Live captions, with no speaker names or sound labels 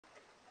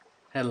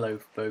Hello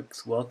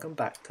folks, welcome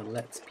back to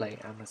Let's Play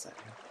Amerzone.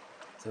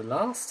 So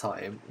last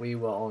time we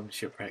were on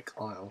Shipwreck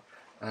Isle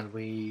and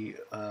we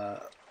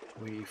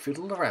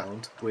fiddled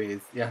around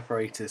with the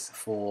apparatus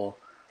for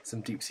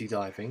some deep sea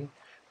diving.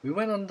 We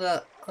went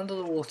under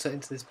the water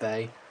into this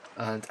bay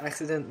and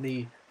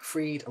accidentally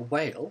freed a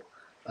whale,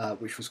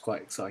 which was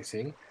quite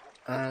exciting,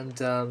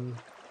 and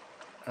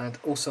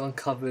also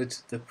uncovered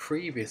the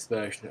previous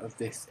version of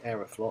this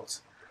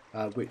Aeroflot,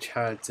 which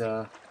had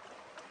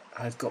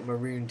got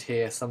marooned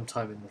here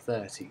sometime in the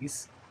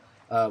 30s.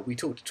 We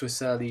talked to a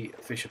surly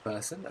fisher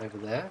person over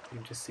there. You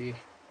can just see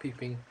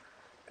peeping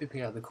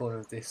out the corner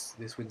of this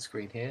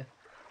windscreen here,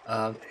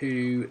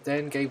 who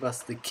then gave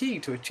us the key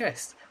to a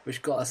chest,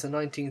 which got us a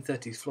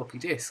 1930s floppy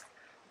disk,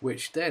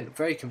 which then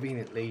very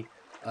conveniently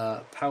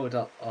powered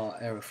up our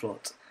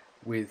Aeroflot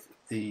with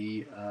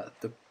the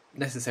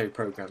necessary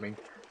programming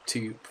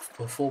to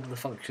perform the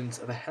functions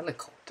of a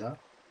helicopter.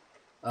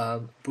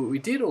 But we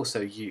did also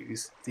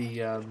use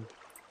the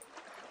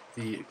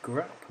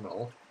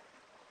grapnel.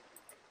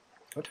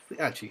 What if we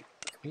actually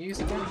can we use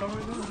the grapnel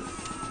right now?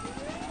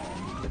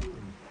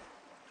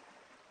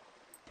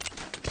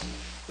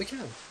 We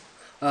can.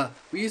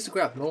 We used the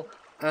grapnel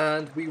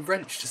and we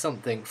wrenched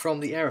something from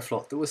the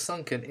Aeroflot that was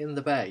sunken in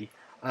the bay.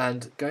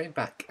 And going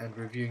back and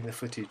reviewing the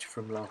footage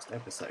from last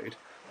episode,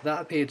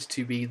 that appeared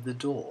to be the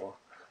door.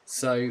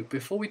 So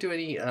before we do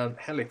any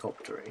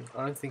helicoptering,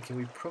 I'm thinking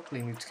we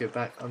probably need to go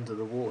back under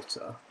the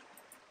water.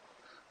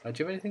 Do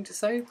you have anything to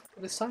say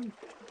this time?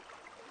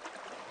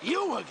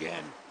 You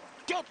again?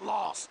 Get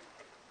lost!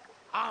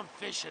 I'm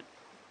fishing.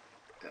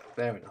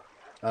 Fair enough.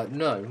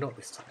 No, not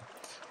this time.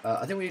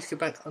 I think we need to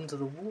go back under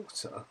the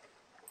water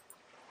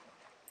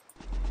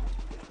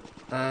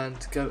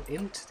and go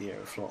into the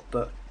Aeroflot,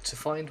 but to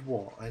find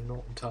what, I'm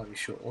not entirely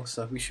sure.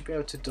 So we should be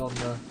able to don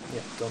the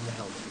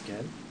helmet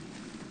again.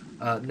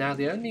 Now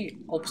the only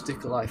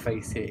obstacle I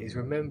face here is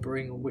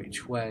remembering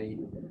which way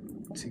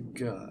to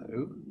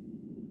go.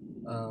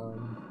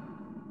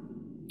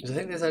 I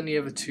think there's only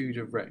ever two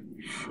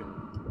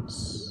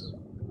directions,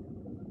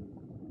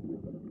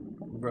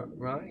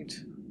 right?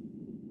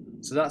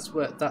 So that's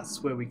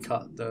where we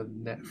cut the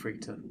net free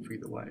to free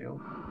the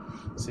whale.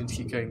 So we need to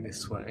keep going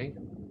this way.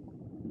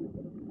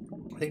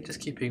 I think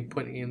just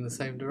pointing in the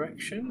same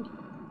direction.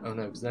 Oh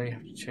no, because now you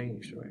have to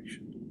change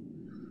direction.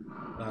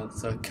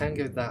 So I can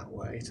go that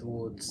way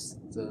towards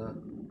the.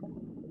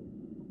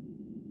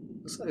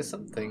 Looks like there's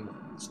some kind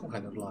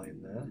of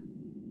line there.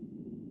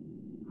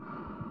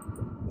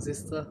 Is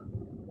this the...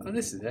 Oh,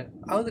 this is it.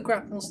 Oh, the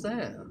grapnel's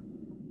there.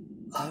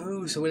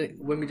 Oh, so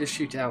when we just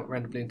shoot it out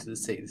randomly into the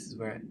sea, this is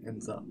where it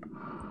ends up.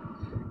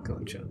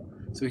 Gotcha.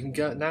 So we can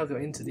now go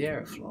into the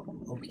Aeroflot.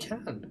 Oh, we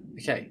can.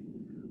 Okay.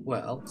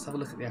 Well, let's have a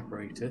look at the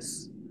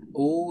apparatus.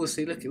 Oh,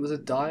 see, look, it was a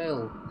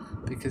dial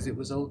because it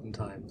was olden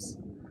times,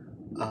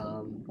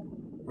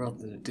 rather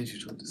than a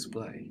digital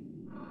display.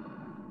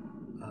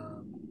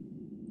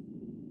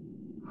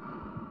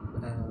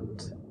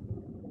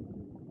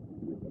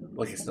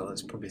 Well, I guess not,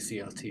 that's probably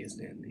CRT,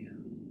 isn't it, in the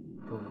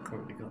one we've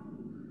currently got.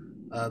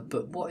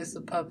 But what is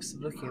the purpose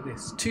of looking at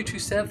this?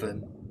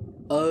 227!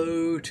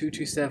 Oh,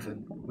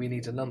 227. We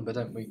need a number,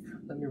 don't we?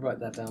 Let me write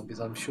that down because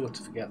I'm sure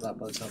to forget that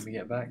by the time we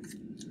get back.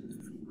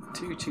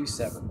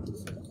 227.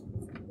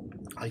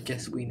 I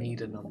guess we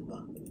need a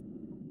number.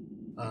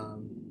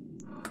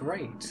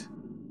 Great.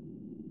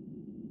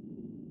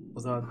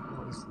 Although I'm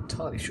not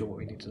entirely sure what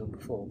we need a number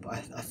for, but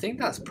I think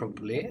that's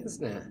probably it,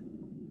 isn't it?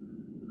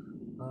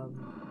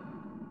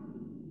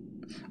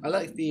 I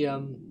like the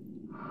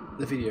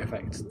video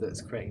effect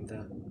that's creating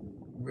the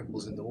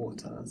ripples in the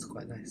water. That's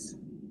quite nice.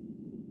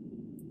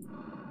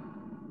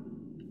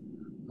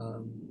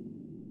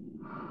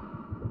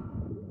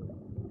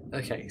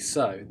 Okay,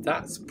 so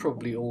that's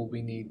probably all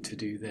we need to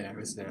do there,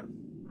 isn't it?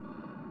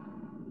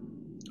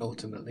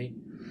 Ultimately.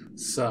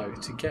 So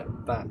to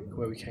get back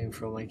where we came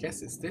from, I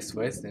guess it's this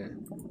way, isn't it?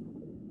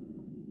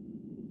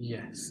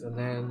 Yes, and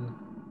then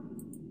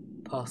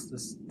past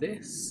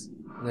this,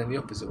 and then the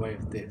opposite way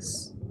of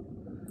this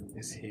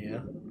is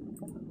here,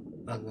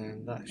 and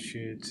then that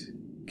should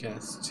get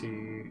us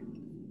to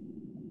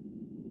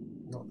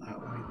not that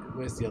way.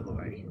 Where's the other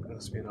way? There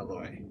must be another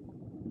way.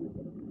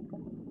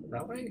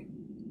 That way?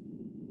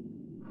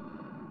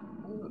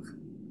 Oh, look,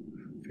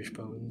 fish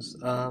bones.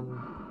 I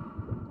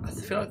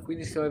feel like we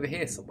need to go over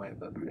here somewhere,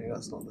 but apparently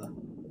that's not the.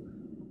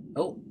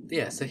 Oh,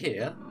 yeah. So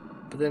here,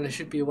 but then there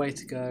should be a way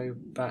to go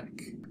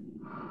back.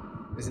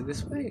 Is it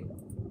this way?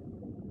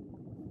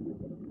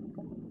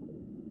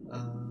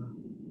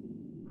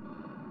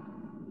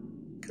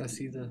 Can I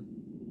see the...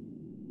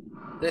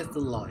 There's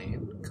the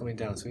line coming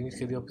down, so we need to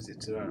go the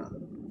opposite to that,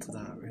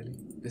 really.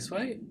 This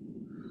way?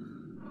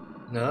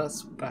 No,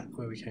 that's back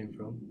where we came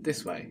from.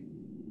 This way.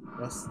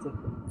 That's the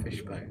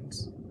fish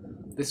bones.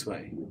 This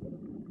way.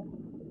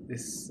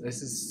 This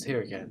is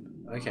here again.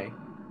 Okay.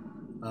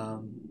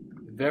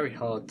 Very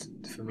hard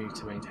for me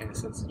to maintain a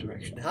sense of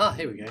direction. Ah,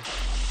 here we go.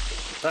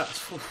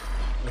 That's...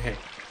 Okay.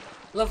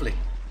 Lovely.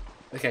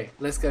 Okay,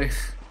 let's go.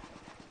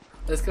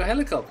 Let's go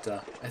helicopter.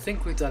 I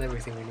think we've done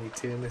everything we need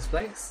to in this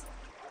place.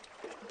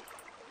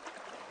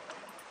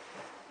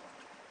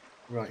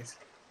 Right.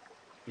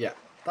 Yeah.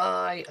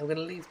 Bye. I'm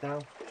gonna leave now.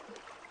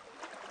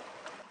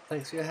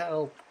 Thanks for your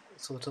help.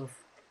 Sort of.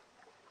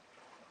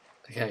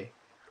 Okay.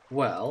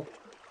 Well,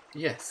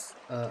 yes.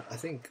 I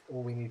think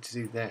all we need to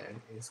do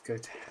then is go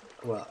to.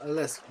 Well,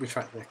 let's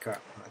retract the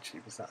crap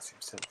actually, because that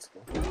seems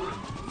sensible.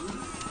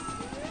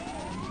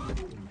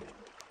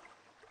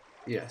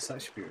 Yes,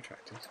 that should be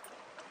retracted.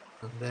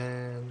 And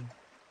then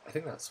I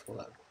think that's what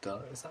that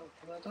does. Is that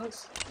what that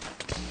does?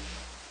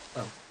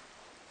 Oh.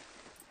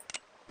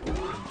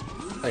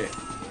 Oh yeah.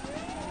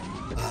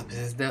 But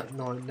there's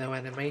no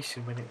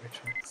animation when it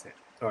retracts it.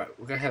 Alright,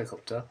 we'll go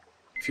helicopter.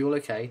 Fuel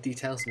okay,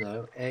 details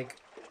no, egg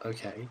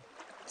okay.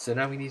 So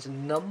now we need a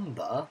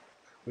number,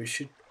 which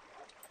should...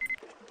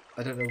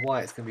 I don't know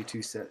why it's going to be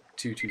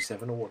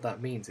 227 or what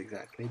that means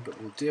exactly,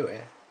 but we'll do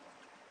it.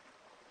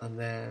 And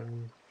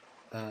then...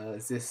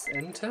 is this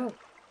enter?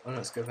 Oh no,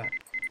 let's go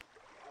back.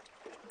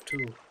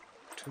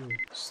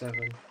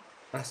 227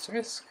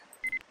 asterisk.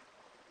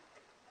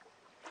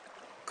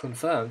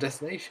 Confirm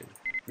destination.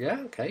 Yeah,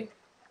 okay.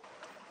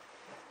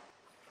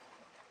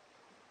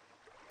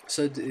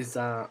 So is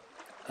that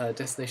a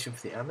destination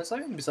for the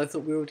Amerzone? Because I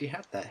thought we already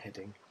had that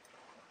heading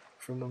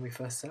from when we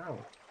first set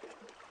out.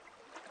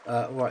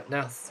 Right,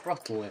 now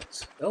throttle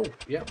it. Oh,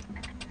 yep.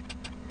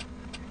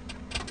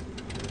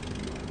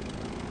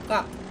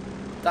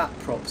 That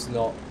prop's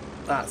not...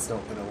 That's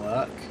not going to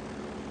work.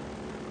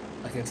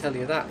 I can tell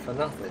you that for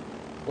nothing.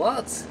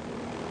 What?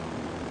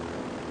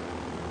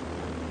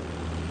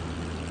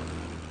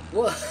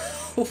 What?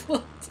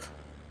 What?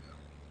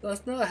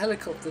 That's not a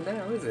helicopter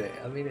now, is it?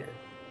 I mean, it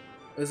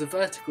was a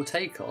vertical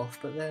takeoff,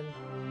 but then...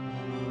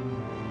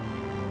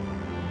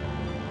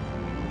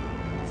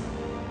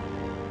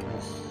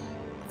 Oh,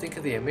 think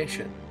of the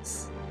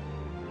emissions.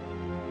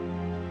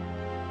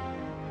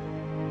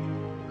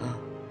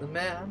 The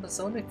Mare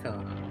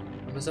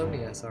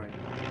Amazonia, sorry.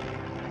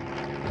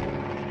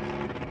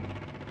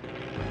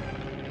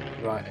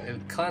 Right,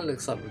 it kind of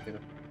looks like we're going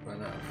to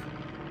run out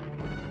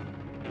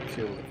of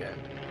fuel again.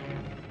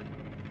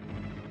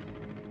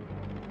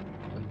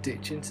 And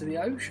ditch into the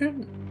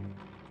ocean?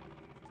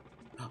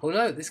 Oh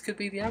no, this could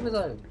be the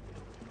Amerzone.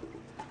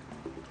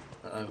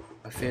 Uh-oh,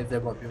 I feared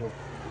there might be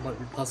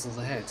puzzles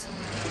ahead.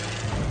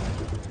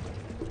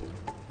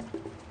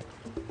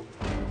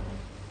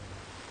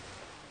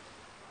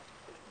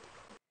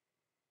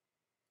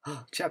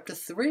 Chapter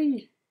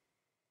 3!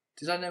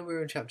 Did I know we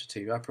were in Chapter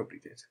 2? I probably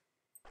did.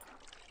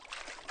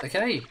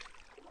 Okay,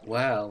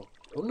 well,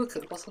 oh look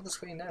at what's on the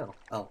screen now.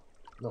 Oh,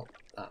 not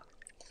that.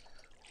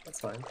 That's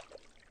fine.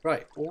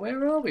 Right, well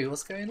where are we?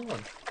 What's going on?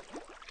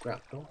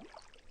 Grapnel.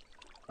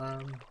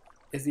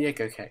 Is the egg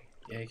okay?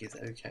 The egg is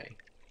okay.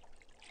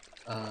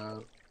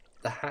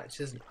 The hatch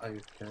isn't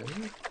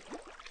open.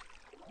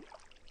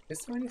 Is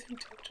there anything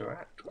to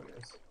interact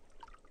with?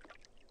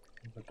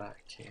 We're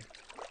back here.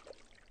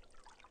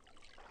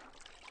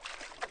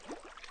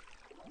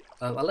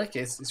 I like it,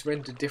 it's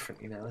rendered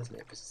differently now, isn't it?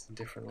 Because it's in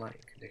different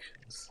lighting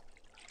conditions.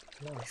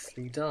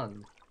 Nicely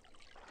done.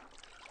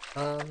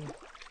 I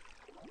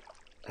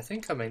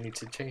think I may need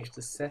to change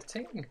the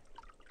setting.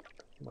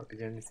 Might be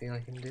the only thing I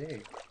can do.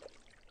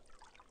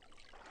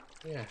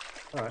 Yeah,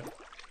 alright.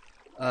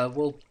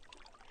 Well,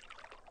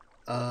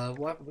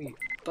 why haven't we...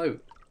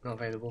 Boat, not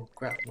available.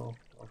 Grapnel,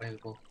 not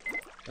available.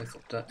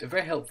 Helicopter. It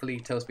very helpfully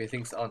tells me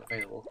things that aren't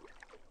available.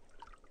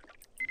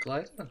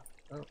 Glider?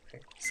 Oh,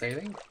 okay.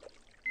 Sailing?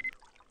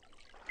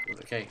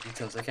 Okay,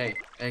 details okay.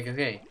 Egg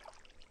okay.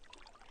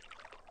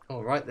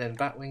 Alright then,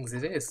 bat wings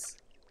it is.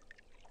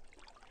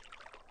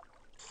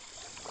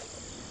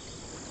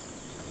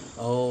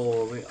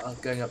 Oh, we are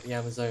going up the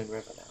Amazon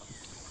River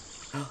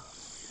now. Are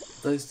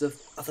those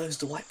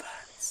the white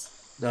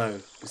birds? No,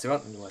 because there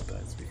aren't any white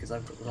birds, because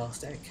I've got the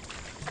last egg.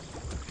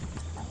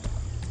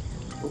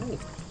 Ooh.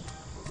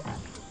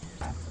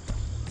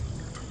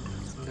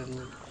 Some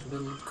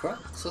little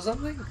crocs or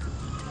something?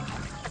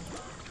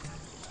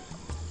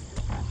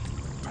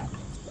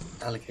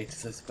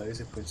 Alligators, I suppose,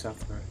 if we're in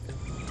South America.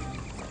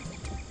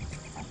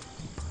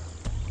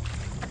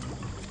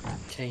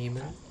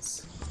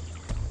 Caimans.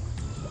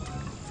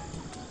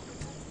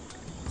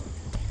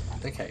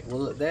 Okay, well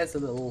look, there's a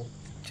little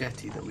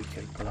jetty that we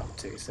can pull up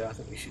to, so I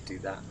think we should do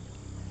that.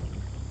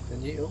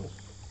 Then you...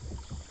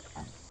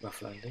 Oh.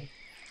 Rough landing.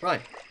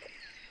 Right.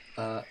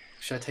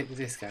 Should I take the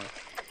disc out?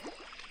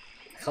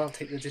 I can't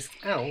take the disc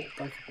out,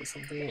 but I can put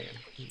something in.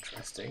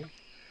 Interesting.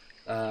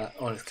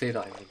 Oh, it's cleared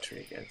our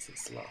inventory again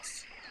since the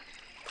last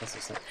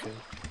puzzle section.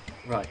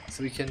 Right,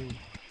 so we can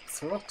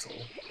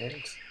throttle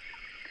it.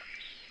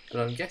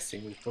 But I'm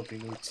guessing we probably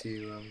need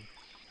to...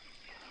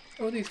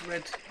 Oh, these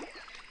red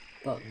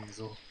buttons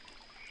or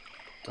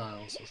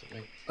dials or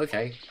something.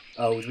 Okay.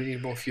 Oh, do we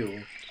need more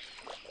fuel?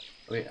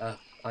 Wait,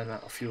 I'm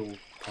out of fuel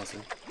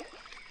puzzle.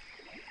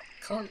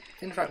 Can't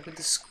interact with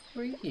the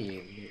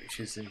screen, which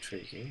is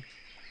intriguing.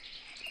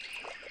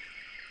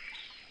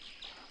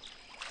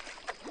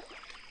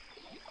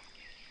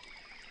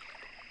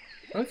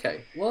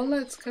 Okay, well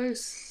let's go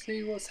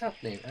see what's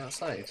happening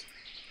outside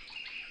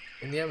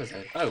in the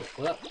Amerzone. Oh,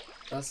 well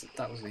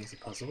that was an easy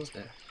puzzle,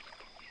 wasn't it?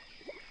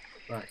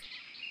 Right.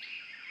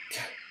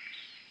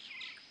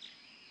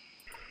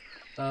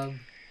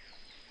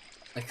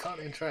 I can't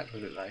interact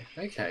with it though.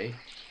 Okay.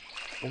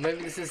 Well,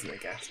 maybe this isn't a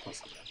gas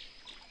puzzle then.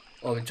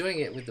 Oh, I'm enjoying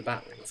it with the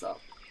bat wings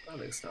up. That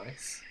looks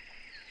nice.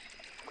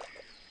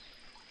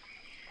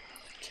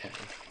 Okay.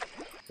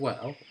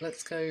 Well,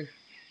 let's go.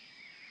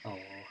 Oh,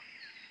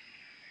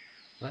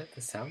 I like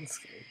the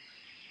soundscape.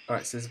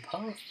 Alright, so there's a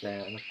path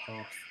there and a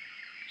path.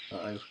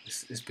 Uh-oh,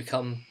 it's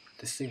become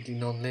distinctly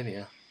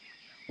non-linear.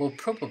 Well,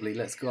 probably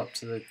let's go up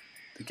to the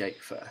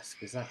gate first,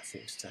 because that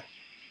seems to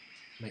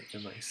make the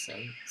most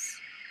sense.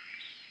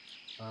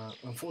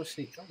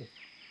 Unfortunately,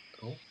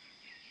 oh,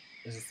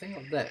 there's a thing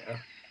up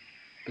there,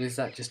 but is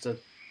that just a...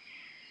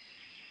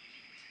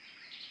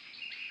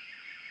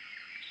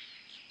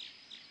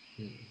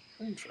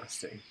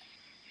 interesting.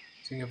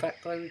 So we can go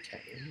back the way we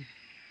came.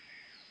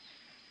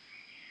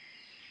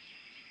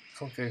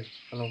 Can't go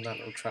along that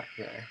little track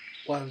there.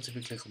 What happens if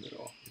we click on the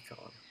door? We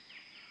can't.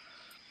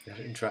 We have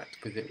to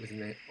interact with it with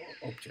an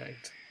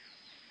object.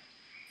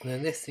 And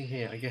then this thing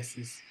here, I guess,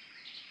 is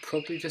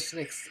probably just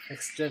an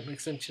accidental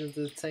extension of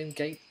the same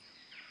gate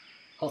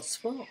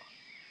hotspot.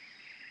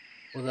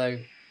 Although,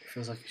 it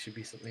feels like it should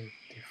be something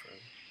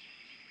different.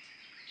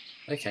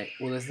 Okay,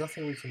 well there's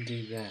nothing we can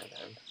do there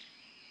then.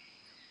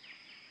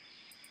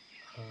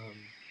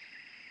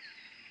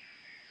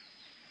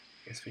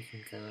 Guess we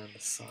can go around the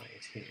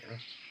side here.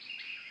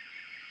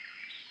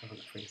 Have a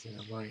look for anything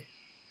that might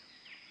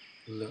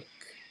look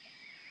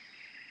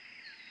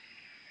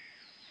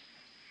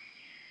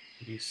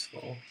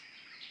useful.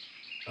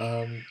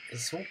 There's a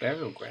small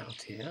burial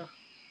ground here.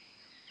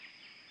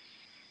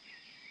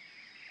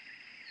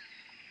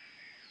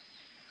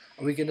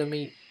 Are we going to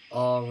meet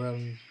our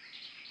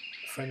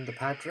friend the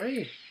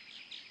Padre?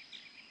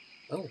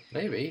 Oh,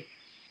 maybe.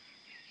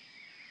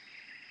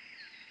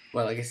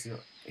 Well, I guess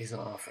he's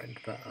not our friend,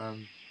 but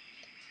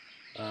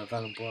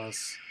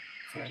Valenbois'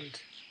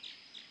 friend.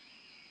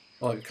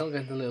 Oh, we can't go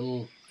in the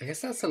little... I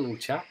guess that's a little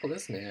chapel,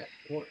 isn't it?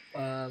 What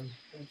do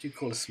you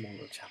call a small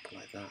little chapel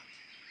like that?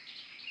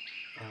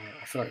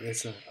 I feel like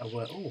there's a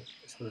word... Oh,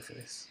 let's have a look at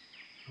this.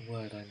 A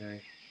word I know.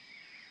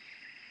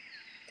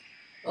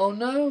 Oh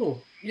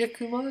no!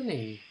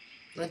 Yakumani!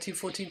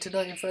 1914 to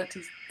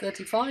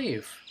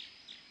 1935.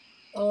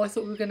 Oh, I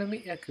thought we were going to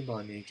meet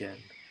Yakumani again.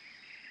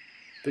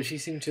 But she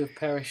seemed to have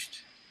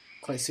perished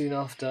quite soon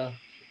after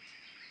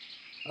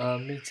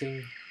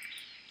meeting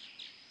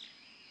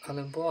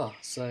Valenbois,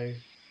 so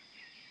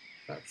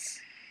that's...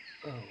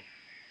 Oh.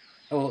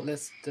 Oh, well,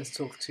 let's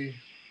talk to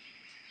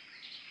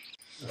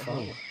the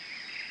farmer.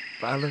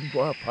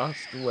 Valenbois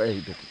passed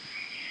away, did he?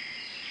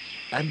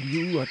 And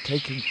you are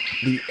taking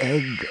the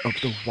egg of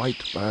the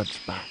white birds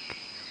back.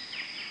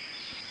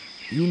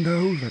 You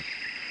know that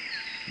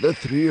the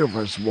three of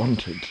us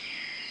wanted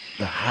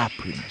the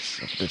happiness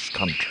of this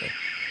country,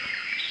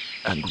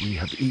 and we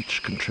have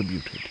each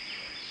contributed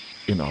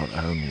in our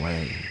own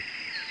way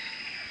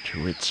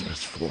to its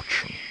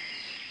misfortune.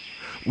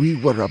 We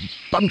were a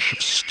bunch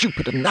of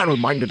stupid and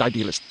narrow-minded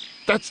idealists.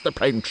 That's the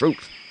plain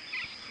truth.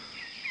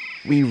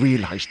 We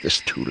realized this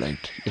too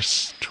late.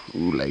 Yes,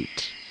 too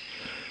late.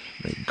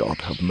 May God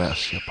have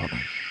mercy upon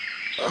us.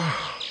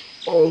 Oh,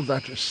 all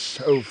that is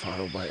so far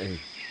away.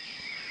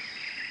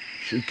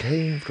 She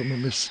came from a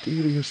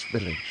mysterious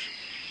village,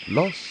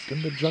 lost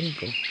in the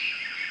jungle.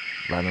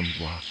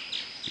 Valenbois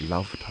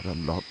loved her a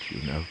lot,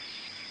 you know.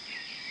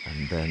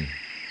 And then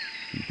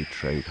he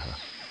betrayed her.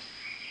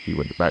 He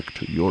went back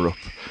to Europe,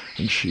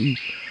 and she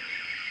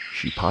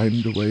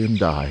pined away and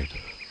died.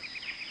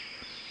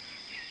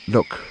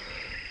 Look,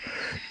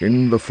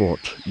 in the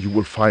fort you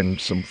will find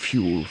some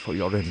fuel for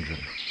your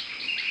engine.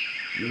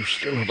 You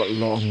still have a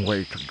long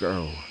way to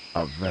go,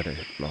 a very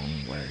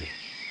long way.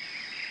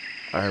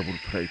 I will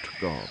pray to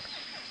God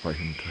for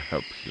him to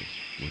help you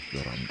with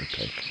your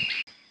undertaking.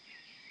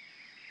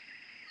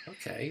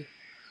 Okay.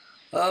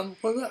 Well,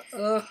 that,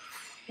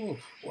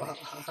 well,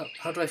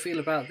 how do I feel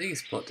about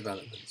these plot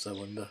developments, I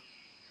wonder?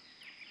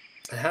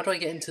 And how do I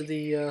get into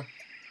the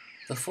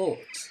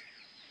fort?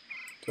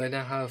 Do I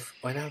now have...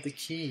 I now have the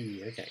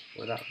key. Okay,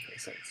 well that would make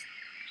sense.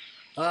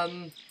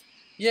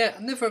 Yeah,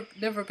 I'm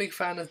never a big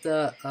fan of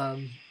the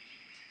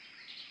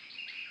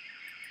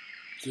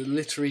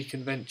literary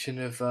convention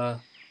of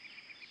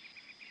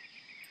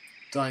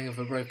dying of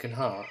a broken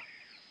heart.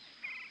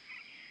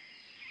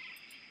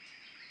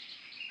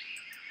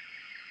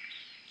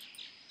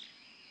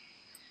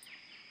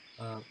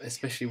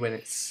 Especially when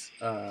it's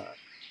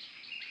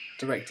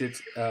directed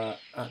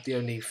at the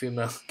only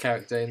female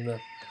character in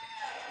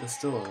the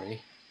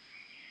story.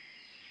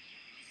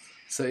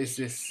 So is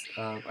this...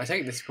 I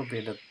take this probably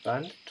an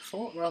abandoned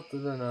fort rather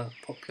than a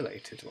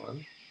populated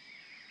one.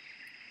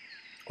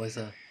 Or is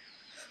there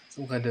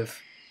some kind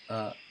of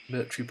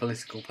military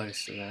political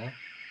poster there?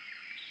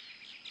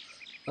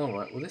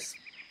 Alright, well this...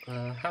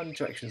 how many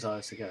directions are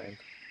there to go in?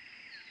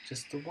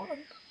 Just the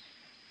one?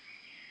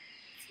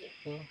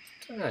 Well,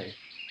 I don't know.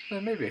 No,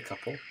 maybe a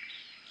couple.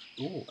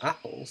 Ooh,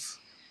 apples.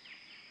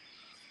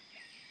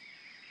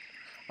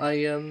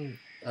 I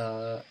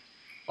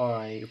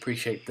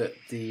appreciate that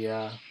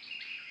the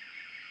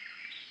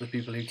the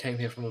people who came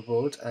here from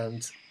abroad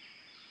and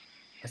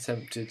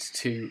attempted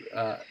to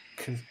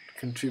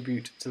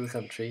contribute to the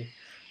country,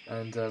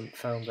 and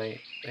found they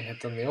had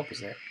done the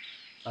opposite.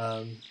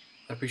 I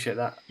appreciate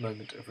that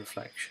moment of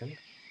reflection.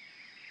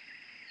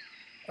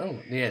 Oh,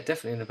 yeah,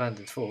 definitely an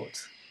abandoned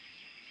fort.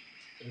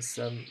 There's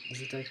a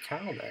dead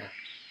cow there.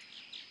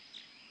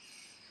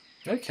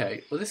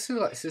 Okay, well this feels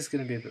like this is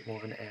going to be a bit more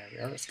of an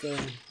area. Let's go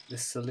in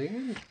this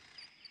saloon.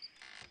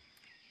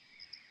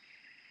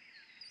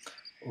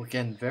 Well,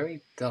 again,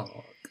 very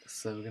dark,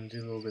 so we're going to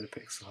do a little bit of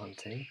pixel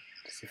hunting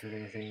to see if there's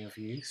anything of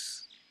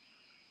use.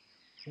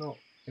 Not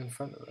in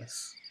front of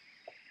us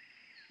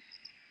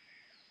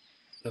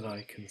that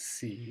I can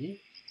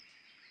see.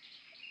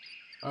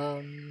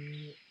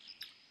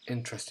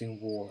 Interesting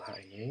wall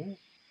hanging.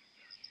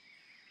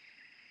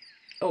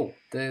 Oh,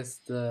 there's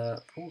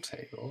the pool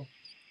table.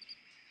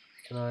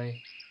 Can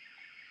I...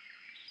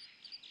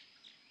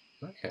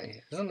 Okay,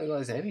 it doesn't look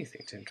like there's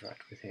anything to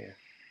interact with here.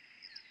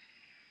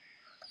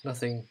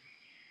 Nothing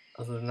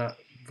other than that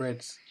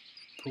red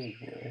pool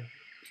wall,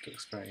 which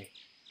looks very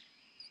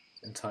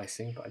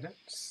enticing, but I don't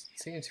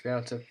seem to be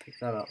able to pick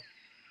that up.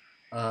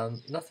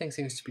 Nothing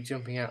seems to be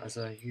jumping out as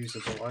a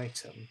usable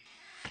item,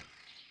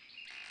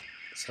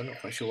 so I'm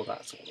not quite sure what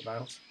that's all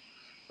about.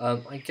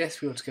 I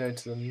guess we ought to go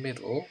into the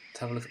middle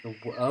to have a look at the...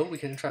 Oh, we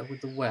can interact with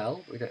the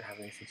well. We don't have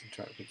anything to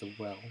interact with the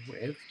well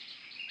with.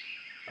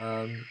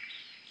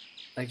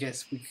 I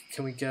guess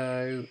can we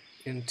go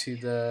into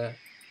the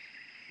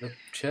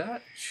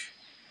church?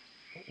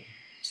 Ooh,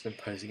 it's an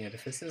imposing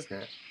edifice,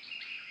 isn't it?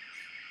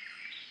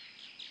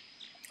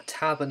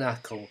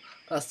 Tabernacle.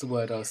 That's the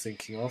word I was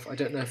thinking of. I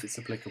don't know if it's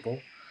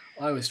applicable.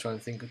 I was trying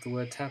to think of the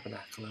word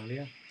tabernacle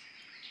earlier.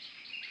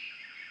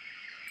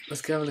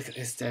 Let's go have a look at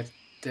this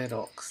dead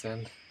ox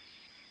then.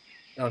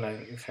 Oh no,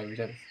 okay, we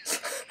don't.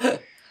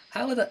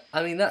 How would that?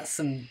 I mean, that's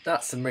some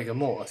rigor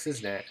mortis,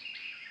 isn't it?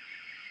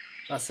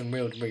 That's some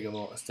real rigor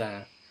mortis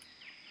there.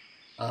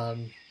 There's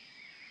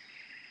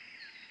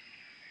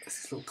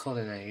these little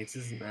colonnades,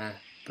 isn't there?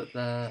 But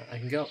I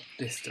can go up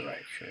this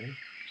direction.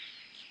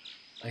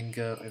 I can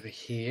go over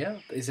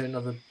here. But is there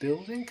another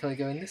building? Can I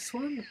go in this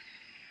one?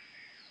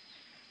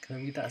 Can I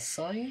read that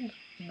sign?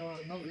 No,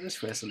 not with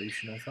this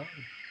resolution, I can't.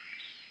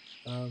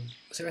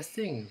 Is there a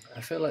thing?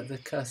 I feel like the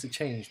cursor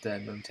changed there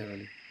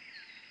momentarily.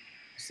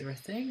 Is there a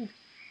thing?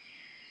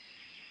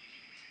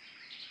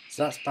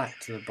 So that's back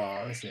to the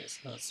bar, isn't it?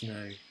 So that's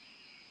no...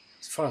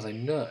 As far as I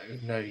know,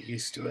 no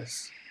use to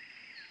us.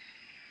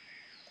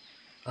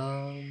 I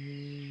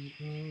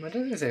don't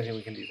think there's anything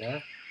we can do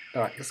there.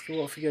 Alright, let's go.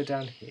 What if we go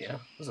down here?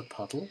 There's a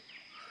puddle.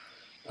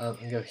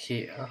 And go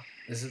here.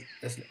 There's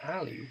an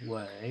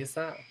alleyway. Is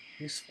that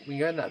useful? We can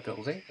go in that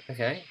building.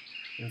 Okay.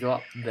 We can go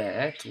up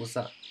there towards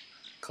that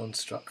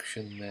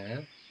construction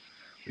there.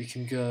 We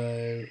can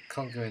go...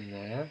 Can't go in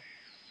there.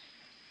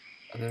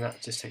 And then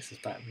that just takes us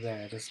back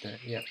there, doesn't it?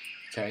 Yep.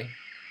 Okay.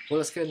 Well,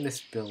 let's go in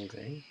this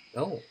building.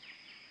 Oh.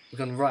 We've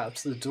gone right up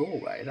to the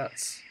doorway.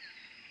 That's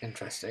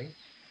interesting.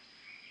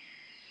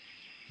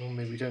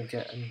 Normally we don't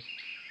get an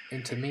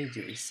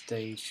intermediary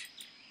stage.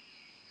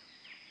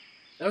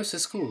 Oh, it's a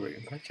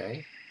schoolroom.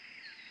 Okay.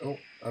 Oh,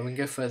 we can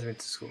go further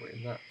into the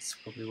schoolroom. That's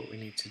probably what we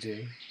need to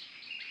do.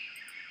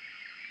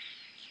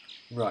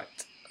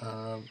 Right.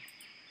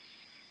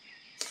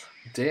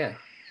 Dear.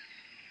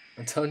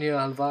 Antonio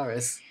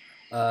Alvarez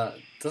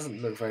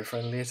doesn't look very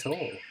friendly at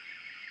all.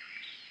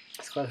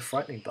 It's quite a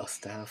frightening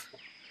bust to have.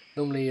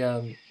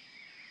 Normally,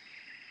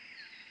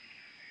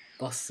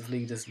 busts of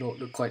leaders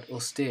look quite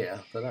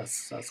austere, but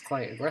that's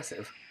quite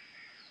aggressive.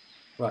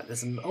 Right,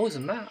 there's a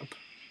map.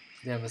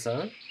 The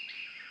Amazone.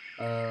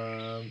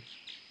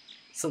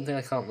 Something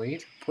I can't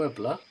read.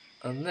 Puebla,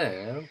 and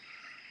then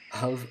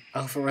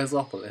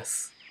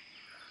Alvarezopolis.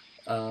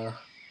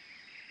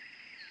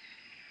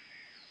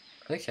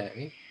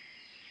 Okay.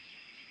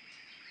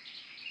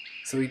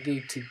 So we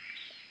need to...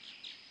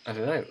 I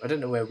don't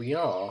know where we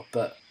are,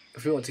 but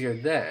if we want to go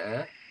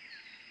there...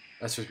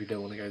 I suppose we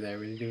don't want to go there,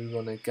 really. Do we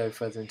want to go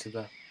further into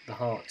the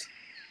heart?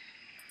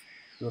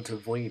 We want to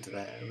avoid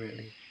there,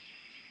 really.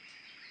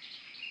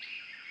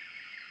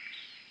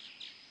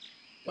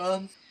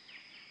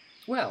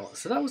 Well,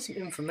 so that was some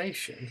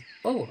information.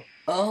 Oh,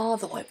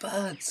 the white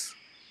birds!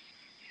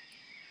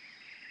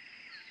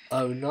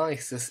 Oh,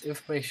 nice. There's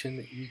information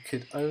that you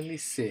could only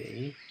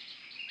see...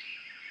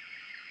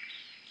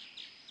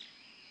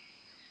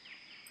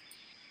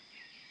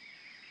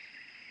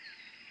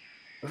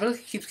 I feel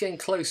like it keeps getting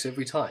closer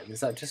every time.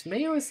 Is that just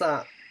me, or is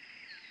that...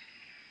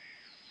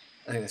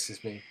 I think that's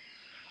just me.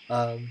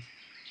 A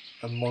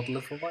model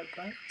of a white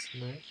bird?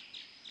 No.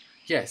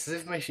 Yes,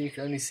 there's information you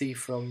can only see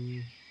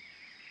from...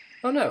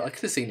 Oh no, I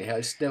could have seen it here,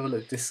 I just never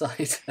looked this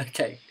side.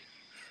 Okay,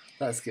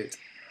 that's good.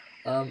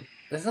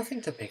 There's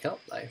nothing to pick up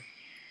though.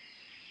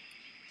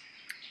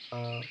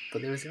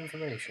 But there is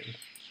information.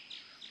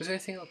 Was there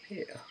anything up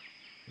here?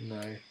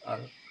 No.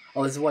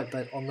 Oh, there's a white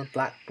bird on the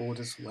blackboard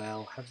as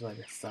well. How did I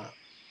miss that?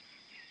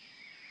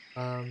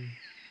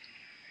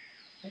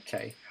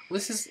 Okay. Well,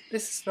 this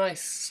is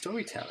nice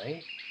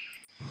storytelling.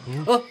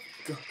 Oh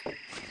God.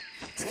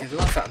 Scared the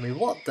life out of me.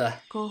 What the?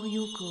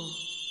 Koryuko.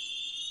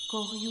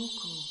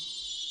 Koryuko.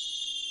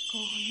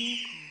 Koryuko.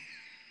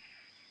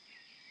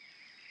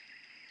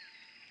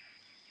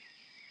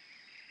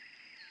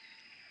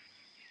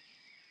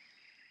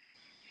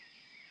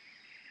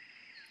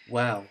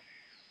 Wow.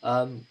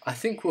 I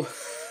think we'll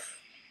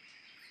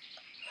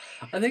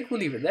I think we'll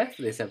leave it there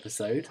for this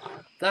episode.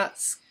 That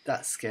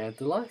scared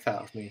the life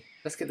out of me.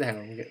 Let's get there.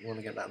 I want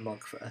to get that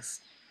mug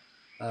first.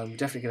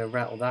 Definitely going to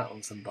rattle that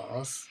on some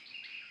bars.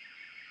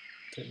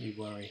 Don't you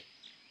worry.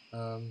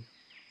 Oh,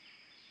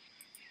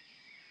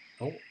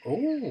 I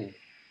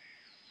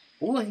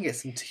can get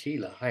some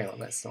tequila. Hang on,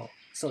 let's not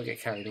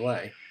get carried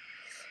away.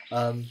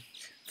 So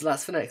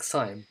that's for next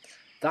time.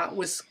 That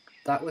was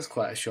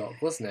quite a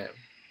shock, wasn't it?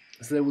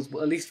 So there was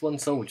at least one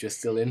soldier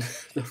still in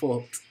the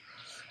fort.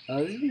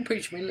 They didn't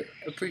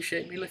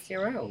appreciate me looking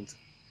around,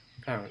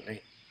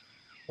 apparently.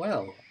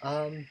 Well,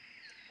 I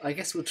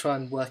guess we'll try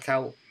and work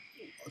out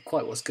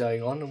quite what's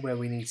going on and where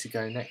we need to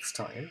go next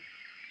time.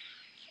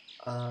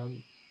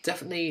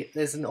 Definitely,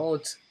 there's an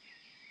odd...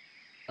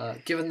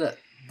 given that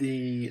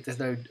there's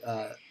no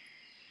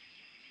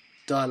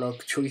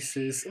dialogue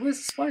choices... Oh, there's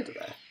a spider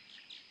there.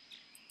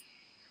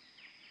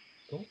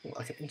 Oh,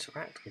 I can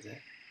interact with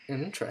it.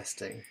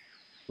 Interesting.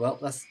 Well,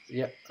 I've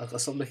got to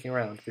stop looking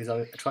around because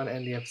I'm trying to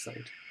end the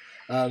episode.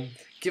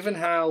 Given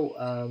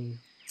how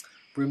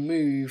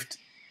removed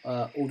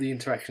all the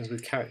interactions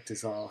with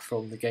characters are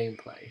from the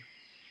gameplay,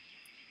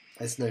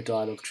 there's no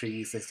dialogue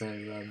trees, there's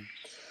no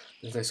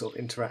sort of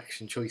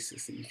interaction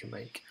choices that you can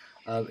make.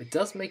 It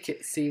does make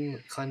it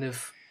seem kind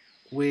of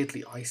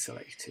weirdly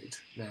isolated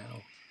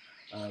now,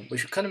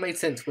 which kind of made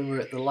sense when we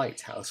were at the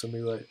lighthouse, when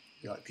we were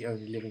like the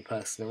only living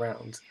person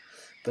around.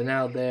 But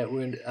now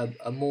we're in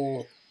a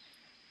more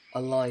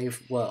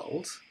alive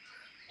world.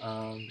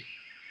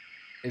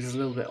 It is a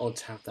little bit odd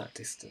to have that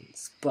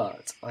distance,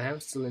 but I am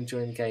still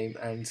enjoying the game,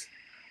 and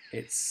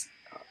it's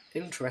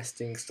an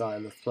interesting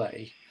style of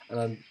play, and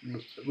I'm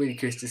really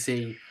curious to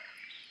see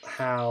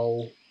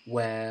how,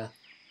 where,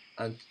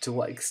 and to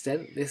what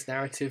extent this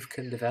narrative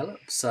can develop.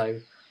 So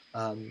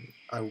I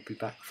will be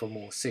back for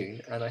more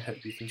soon, and I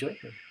hope you can join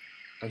me.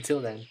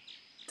 Until then,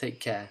 take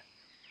care.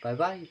 Bye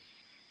bye.